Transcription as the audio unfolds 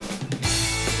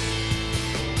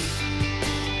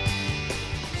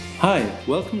Hi,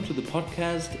 welcome to the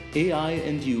podcast AI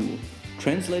and You,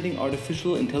 Translating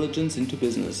Artificial Intelligence into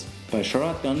Business by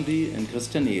Sharat Gandhi and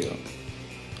Christian Ehl.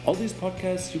 All these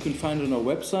podcasts you can find on our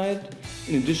website.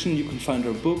 In addition, you can find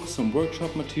our books, some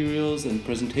workshop materials, and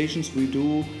presentations we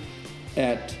do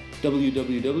at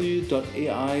www.ai-u.org.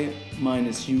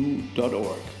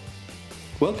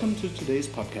 Welcome to today's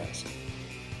podcast.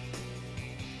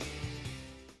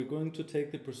 We're going to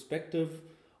take the perspective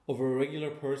of a regular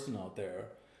person out there,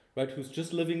 right, who's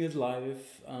just living his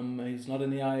life. He's not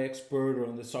an AI expert or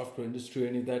in the software industry or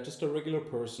any of that, just a regular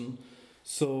person.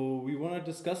 So we want to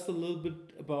discuss a little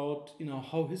bit about,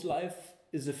 how his life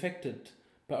is affected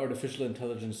by artificial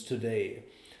intelligence today.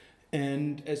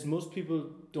 And as most people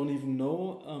don't even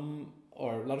know,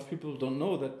 or a lot of people don't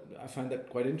know, that I find that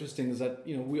quite interesting, is that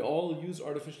we all use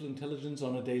artificial intelligence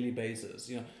on a daily basis.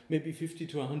 Maybe 50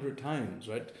 to 100 times,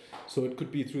 right? So it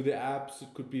could be through the apps.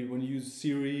 It could be when you use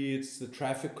Siri. It's the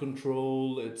traffic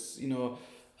control. It's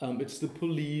it's the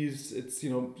police.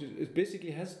 It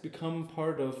basically has become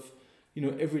part of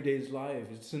everyday's life.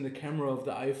 It's in the camera of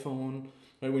the iPhone.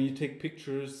 Right? When you take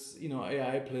pictures,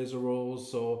 AI plays a role.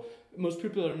 So most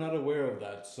people are not aware of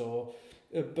that. So,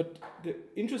 but the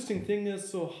interesting thing is,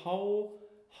 so how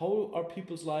are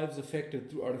people's lives affected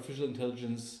through artificial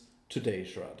intelligence today,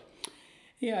 Sharat?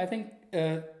 Yeah, I think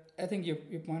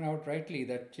you point out rightly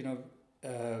that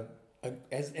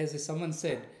as someone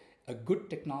said, a good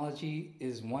technology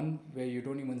is one where you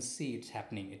don't even see it's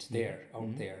happening. It's there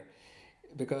out there,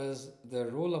 because the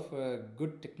role of a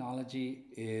good technology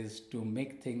is to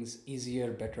make things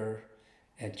easier, better,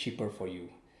 and cheaper for you.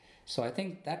 So I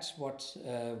think that's what's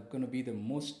going to be the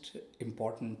most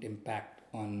important impact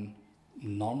on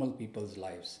normal people's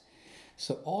lives.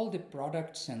 So all the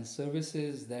products and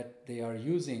services that they are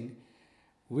using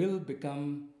will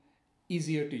become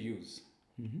easier to use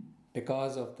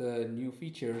because of the new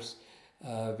features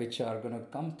which are going to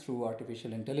come through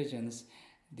artificial intelligence.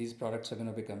 These products are going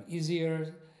to become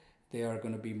easier. They are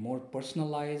going to be more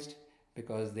personalized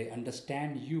because they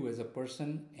understand you as a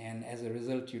person, and as a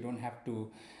result, you don't have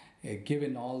to give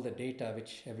in all the data,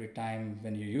 which every time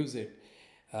when you use it,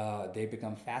 they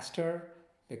become faster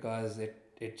because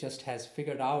it just has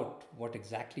figured out what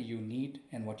exactly you need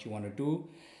and what you want to do.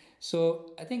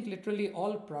 So I think literally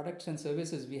all products and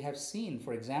services we have seen,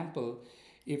 for example,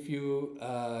 if you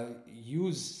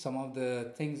use some of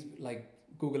the things like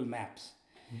Google Maps,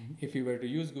 if you were to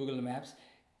use Google Maps,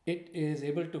 it is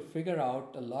able to figure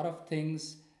out a lot of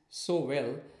things so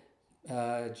well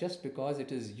just because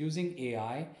it is using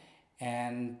AI.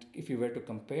 And if you were to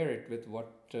compare it with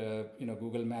what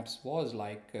Google Maps was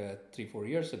like 3-4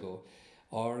 years ago,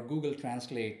 or Google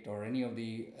Translate, or any of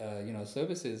the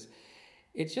services,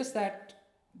 it's just that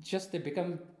they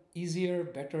become easier,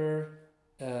 better,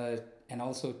 and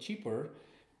also cheaper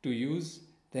to use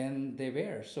than they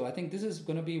were. So I think this is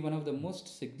going to be one of the most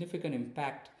significant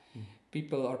impact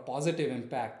people, or positive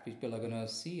impact people are going to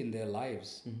see in their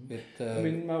lives.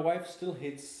 My wife still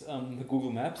hates the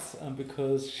Google Maps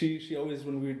because she always,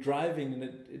 when we're driving and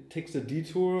it takes a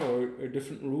detour or a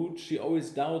different route, she always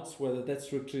doubts whether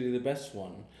that's actually the best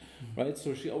one, right?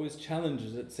 So she always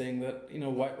challenges it, saying that,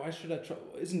 why should I try?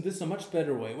 Isn't this a much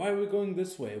better way? Why are we going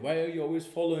this way? Why are you always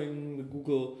following the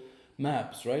Google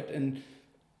Maps, right? And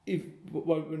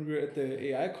when we were at the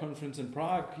AI conference in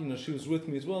Prague, she was with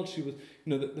me as well. She was,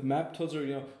 the map tells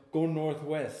her, go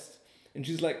northwest. And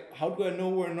she's like, how do I know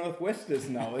where northwest is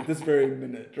now at this very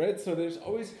minute, right? So there's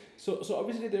always, so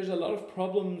obviously there's a lot of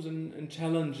problems and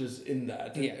challenges in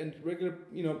that. And regular,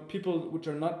 people which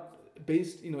are not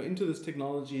based, into this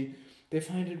technology, they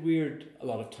find it weird a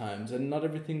lot of times, and not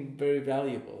everything very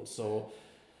valuable. So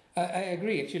I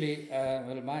agree. Actually,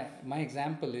 my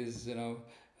example is,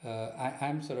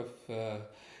 I'm sort of,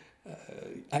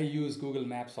 I use Google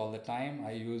Maps all the time.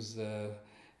 I use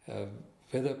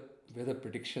weather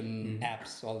prediction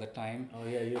apps all the time. Oh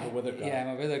yeah, you're a weather guy. Yeah, I'm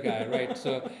a weather guy, right?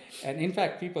 So, and in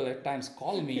fact, people at times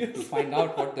call me to find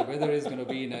out what the weather is going to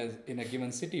be in a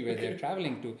given city where they're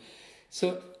traveling to.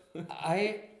 So,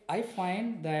 I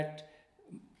find that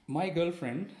my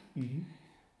girlfriend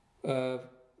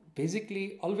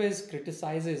basically always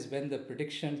criticizes when the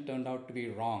prediction turned out to be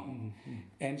wrong,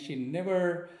 and she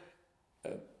never.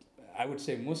 I would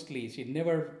say mostly she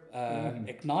never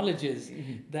acknowledges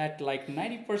that like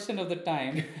 90% of the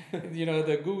time,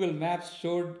 the Google Maps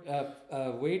showed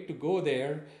a way to go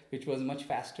there, which was much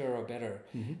faster or better.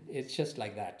 It's just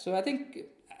like that. So I think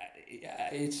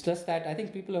it's just that I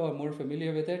think people who are more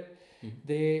familiar with it,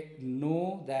 they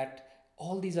know that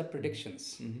all these are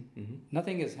predictions.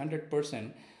 Nothing is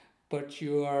 100%, but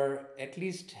you are at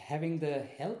least having the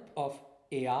help of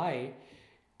AI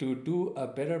to do a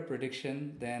better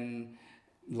prediction than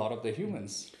a lot of the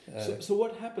humans. So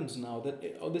what happens now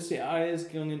that all this AI is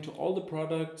going into all the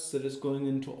products, that is going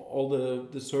into all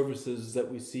the services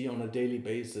that we see on a daily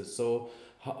basis? So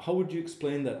how would you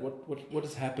explain that? What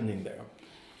is happening there?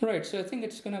 Right. So I think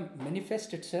it's going to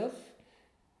manifest itself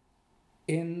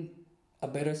in a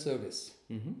better service,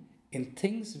 in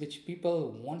things which people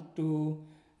want to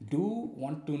do,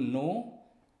 want to know,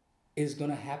 is going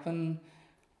to happen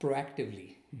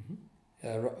proactively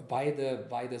by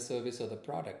the service or the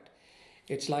product.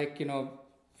 It's like,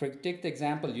 take the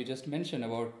example you just mentioned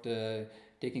about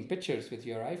taking pictures with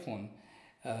your iPhone.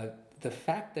 The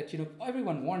fact that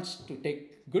everyone wants to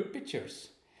take good pictures.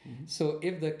 So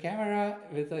if the camera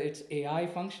with its AI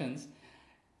functions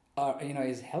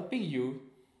is helping you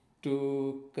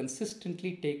to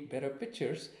consistently take better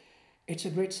pictures, it's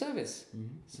a great service.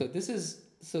 So this is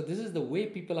the way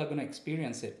people are going to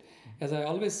experience it. As I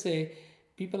always say,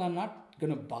 people are not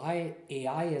going to buy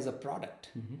AI as a product.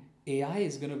 AI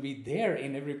is going to be there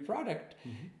in every product,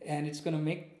 and it's going to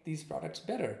make these products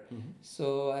better.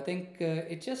 So I think the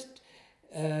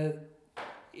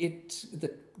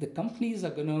companies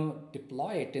are going to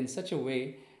deploy it in such a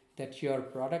way that your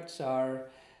products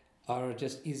are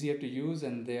just easier to use,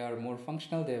 and they are more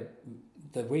functional. They're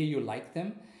the way you like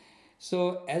them.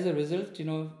 So as a result,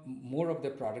 more of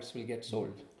the products will get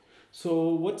sold. So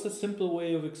what's a simple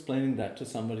way of explaining that to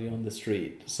somebody on the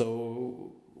street?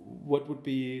 So what would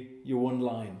be your one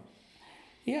line?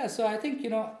 Yeah, so I think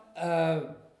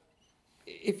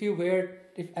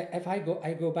if I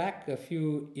go back a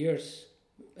few years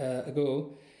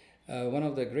ago, one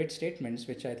of the great statements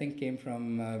which I think came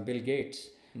from Bill Gates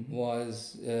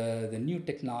was the new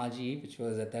technology, which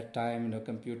was at that time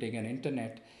computing and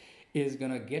internet, is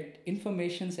going to get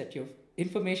information at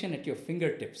your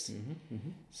fingertips.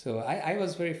 So I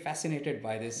was very fascinated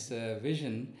by this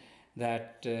vision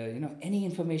that any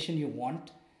information you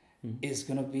want is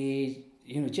going to be,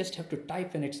 just have to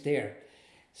type and it's there.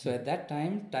 So at that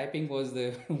time, typing was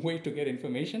the way to get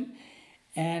information.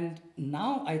 And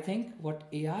now I think what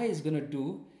AI is going to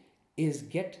do is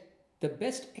get the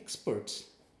best experts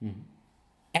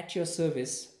at your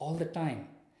service all the time.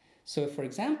 So for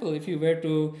example, if you were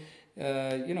to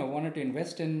wanted to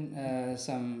invest in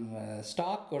some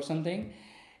stock or something,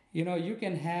 you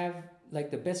can have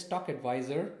like the best stock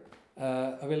advisor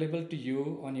available to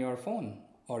you on your phone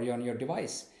or on your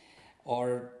device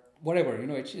or whatever.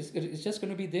 It's just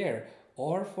going to be there.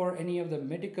 Or for any of the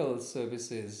medical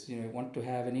services, want to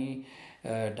have any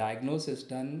diagnosis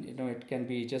done, it can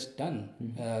be just done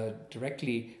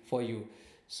directly for you.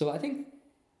 So I think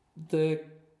the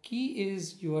key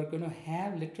is you are going to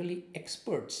have literally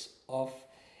experts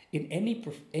in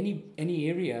any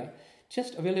area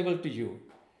just available to you,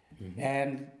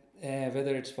 and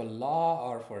whether it's for law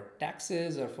or for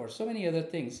taxes or for so many other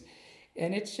things,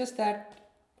 and it's just that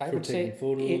I would say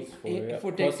for taking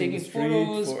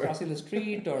photos, crossing the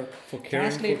street, or for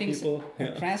translating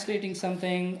translating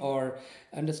something, or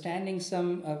understanding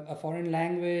a foreign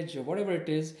language or whatever it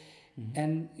is.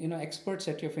 And experts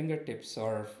at your fingertips,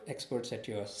 or experts at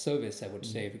your service, I would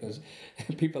say, because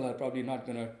people are probably not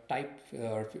going to type,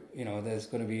 or there's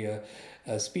going to be a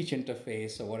speech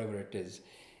interface or whatever it is.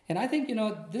 And I think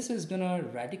this is going to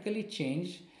radically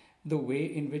change the way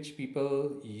in which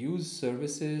people use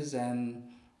services and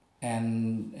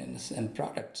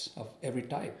products of every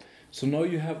type. So now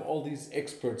you have all these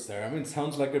experts there. I mean, it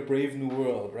sounds like a brave new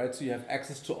world, right? So you have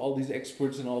access to all these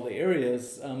experts in all the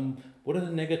areas. What are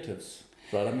the negatives,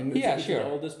 right? I mean, is it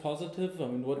all this positive? I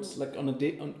mean, what's like on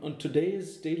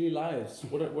today's daily lives?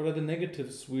 What are the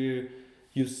negatives where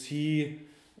you see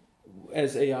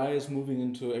as AI is moving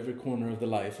into every corner of the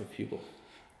life of people?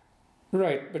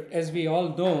 Right, but as we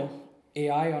all know,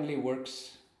 AI only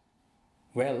works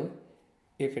well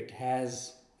if it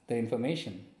has the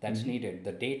information that's needed,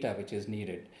 the data which is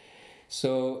needed.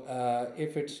 So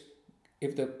if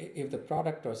the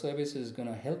product or service is going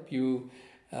to help you,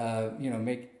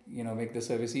 make the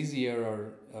service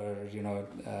easier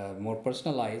or more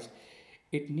personalized,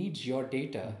 it needs your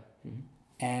data,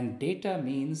 and data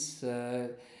means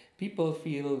people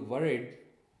feel worried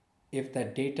if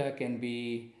that data can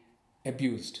be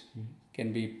abused,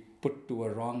 can be put to a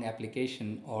wrong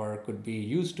application, or could be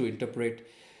used to interpret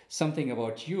something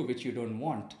about you which you don't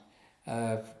want.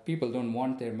 People don't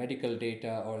want their medical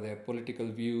data or their political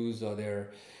views or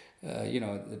their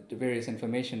the various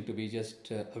information to be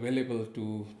just available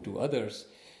to others.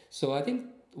 So I think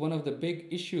one of the big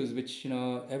issues which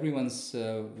everyone's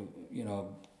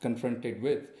confronted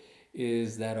with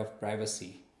is that of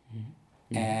privacy.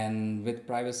 And with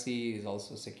privacy is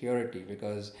also security,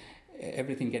 because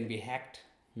everything can be hacked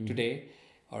today,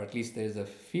 or at least there is a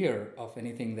fear of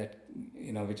anything that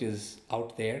which is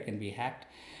out there can be hacked.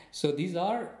 So these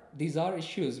are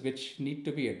issues which need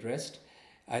to be addressed.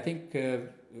 I think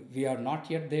we are not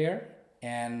yet there,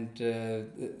 and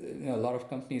a lot of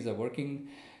companies are working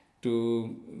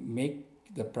to make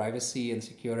the privacy and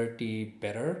security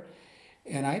better.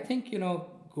 And I think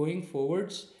going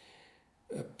forwards,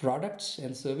 products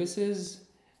and services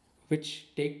which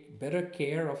take better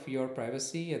care of your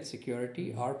privacy and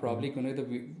security are probably going to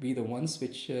be the ones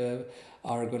which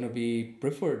are going to be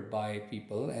preferred by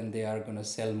people, and they are going to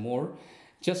sell more.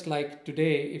 Just like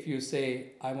today, if you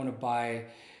say, I want to buy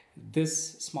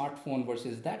this smartphone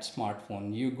versus that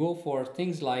smartphone, you go for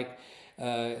things like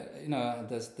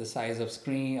the size of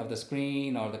the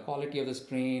screen, or the quality of the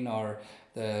screen, or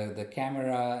the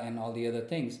camera, and all the other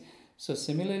things. So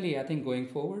similarly, I think going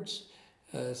forwards,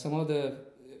 some of the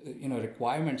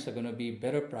requirements are going to be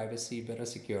better privacy, better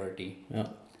security.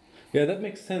 Yeah, that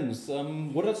makes sense.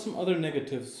 What are some other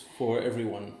negatives for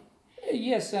everyone?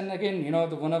 Yes, and again,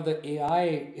 one of the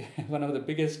AI, one of the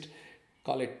biggest,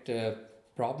 call it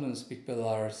problems people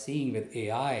are seeing with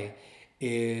AI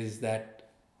is that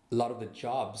a lot of the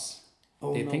jobs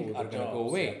they think are going to go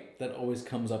away. Yeah. That always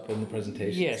comes up in the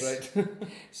presentations, Yes. right?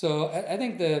 So I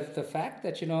think the fact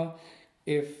that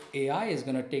if AI is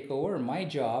going to take over my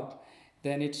job,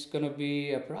 then it's going to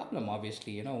be a problem.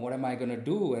 Obviously, what am I going to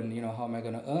do, and how am I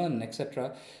going to earn,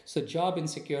 etc. So job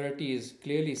insecurity is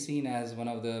clearly seen as one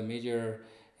of the major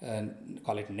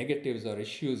call it negatives or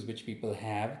issues which people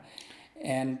have.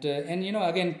 And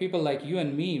again, people like you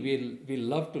and me, we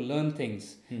love to learn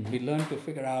things. We learn to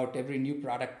figure out every new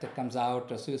product that comes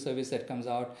out or service that comes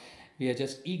out. We are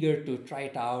just eager to try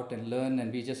it out and learn,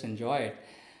 and we just enjoy it.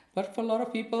 But for a lot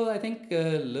of people, I think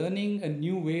learning a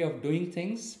new way of doing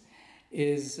things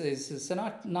is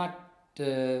not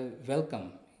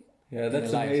welcome. Yeah,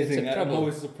 that's amazing. I'm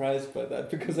always surprised by that,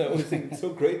 because I always think it's so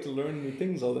great to learn new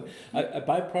things. I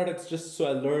buy products just so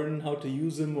I learn how to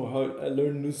use them, or how I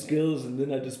learn new skills, and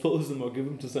then I dispose them or give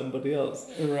them to somebody else.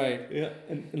 Right. Yeah,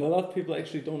 and a lot of people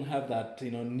actually don't have that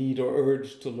need or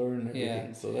urge to learn everything.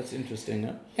 Yeah. So that's interesting.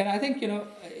 Yeah? And I think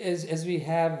as we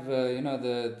have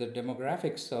the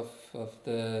demographics of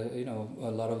the a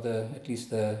lot of the, at least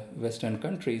the Western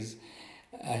countries,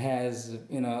 has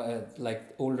like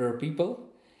older people.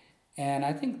 And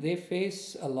I think they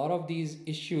face a lot of these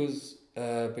issues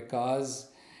because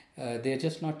they're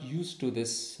just not used to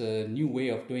this new way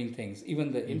of doing things.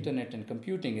 Even the internet and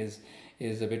computing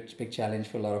is a big challenge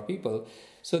for a lot of people.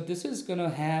 So this is going to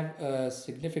have a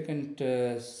significant,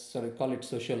 sort of call it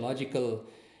sociological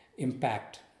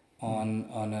impact on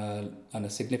a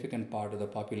significant part of the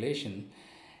population.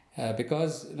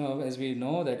 Because as we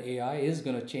know that AI is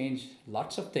going to change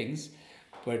lots of things,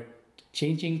 but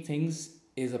changing things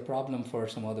is a problem for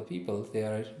some other people. They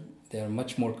are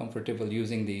much more comfortable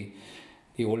using the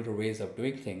older ways of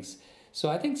doing things. So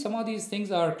I think some of these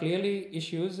things are clearly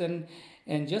issues, and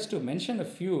just to mention a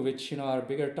few which are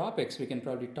bigger topics, we can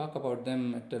probably talk about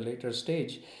them at a later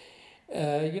stage.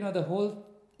 The whole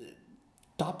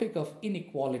topic of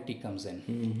inequality comes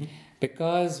in,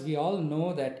 because we all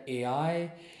know that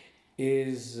AI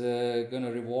is going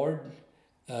to reward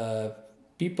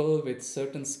people with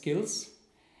certain skills,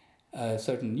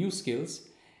 certain new skills.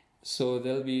 So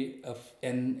there'll be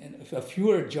a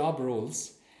fewer job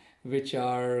roles which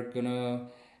are gonna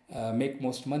make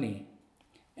most money,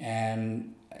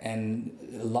 and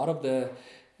a lot of the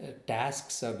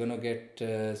tasks are gonna get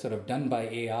sort of done by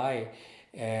AI,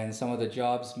 and some of the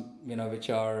jobs which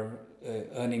are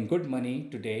earning good money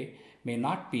today may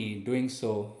not be doing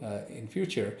so in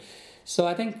future. So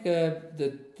I think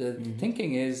the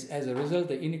thinking is, as a result,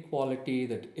 the inequality,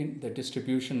 the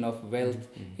distribution of wealth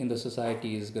in the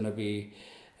society is going to be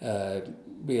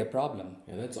a problem.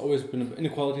 Yeah, that's always been,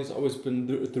 inequality has always been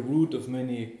the root of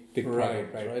many big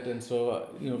problems, right? And so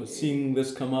seeing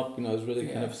this come up, is really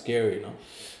kind of scary,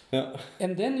 Yeah.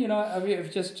 And then we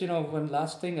have just one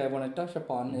last thing I want to touch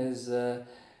upon is.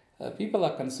 People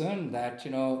are concerned that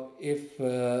if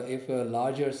a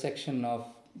larger section of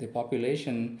the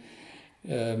population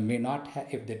may not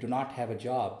if they do not have a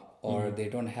job, or they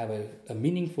don't have a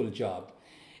meaningful job,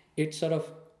 it sort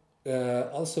of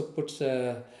also puts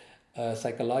a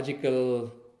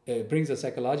psychological brings a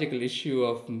psychological issue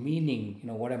of meaning.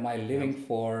 What am I living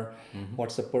for?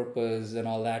 What's the purpose and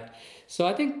all that? So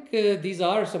I think these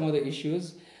are some of the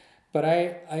issues, but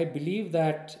I believe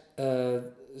that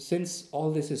since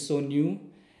all this is so new,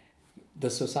 the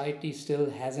society still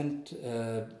hasn't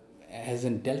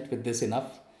dealt with this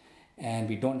enough, and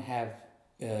we don't have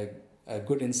a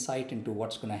good insight into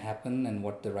what's going to happen and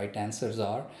what the right answers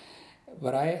are.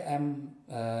 But I'm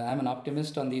an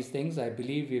optimist on these things. I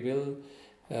believe we will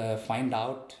find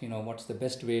out, what's the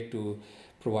best way to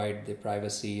provide the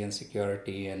privacy and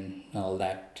security and all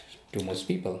that to most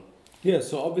people. Yeah,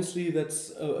 so obviously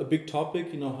that's a big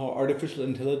topic, how artificial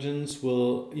intelligence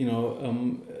will,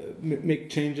 make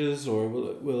changes or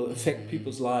will affect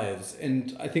people's lives.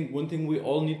 And I think one thing we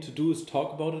all need to do is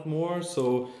talk about it more.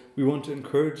 So we want to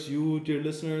encourage you, dear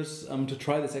listeners, to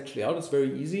try this actually out. It's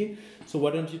very easy. So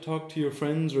why don't you talk to your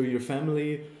friends or your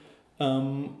family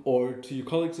or to your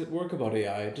colleagues at work about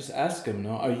AI? Just ask them,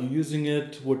 are you using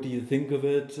it? What do you think of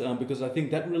it? Because I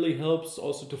think that really helps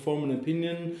also to form an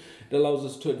opinion. It allows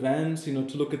us to advance, to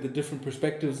look at the different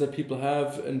perspectives that people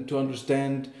have and to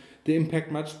understand the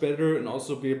impact much better and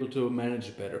also be able to manage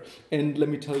it better. And let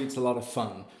me tell you, it's a lot of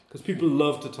fun because people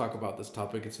love to talk about this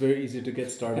topic. It's very easy to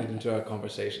get started into a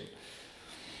conversation.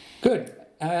 Good.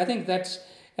 I think that's,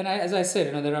 and as I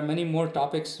said, there are many more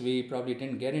topics we probably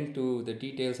didn't get into the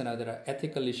details. There are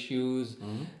ethical issues,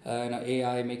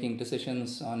 AI making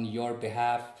decisions on your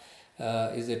behalf.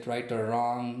 Is it right or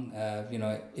wrong?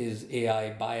 Is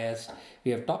AI biased?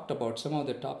 We have talked about some of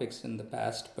the topics in the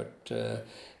past, but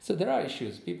so there are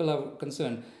issues. People are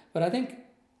concerned. But I think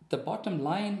the bottom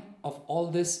line of all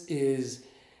this is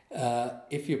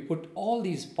if you put all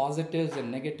these positives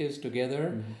and negatives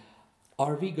together,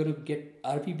 will we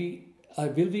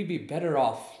be better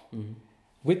off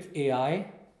with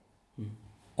AI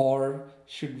or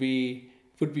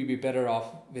would we be better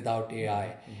off without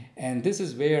AI? And this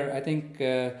is where I think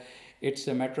it's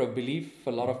a matter of belief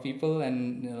for a lot of people,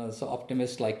 and so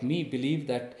optimists like me believe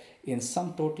that in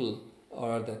sum total,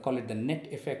 or call it the net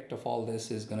effect of all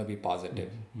this, is going to be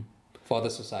positive for the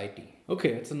society. Okay,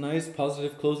 it's a nice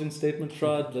positive closing statement,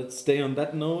 Shrad. Let's stay on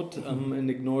that note and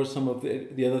ignore some of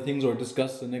the other things or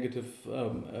discuss the negative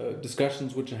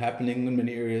discussions which are happening in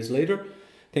many areas later.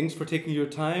 Thanks for taking your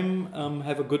time.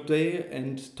 Have a good day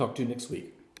and talk to you next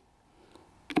week.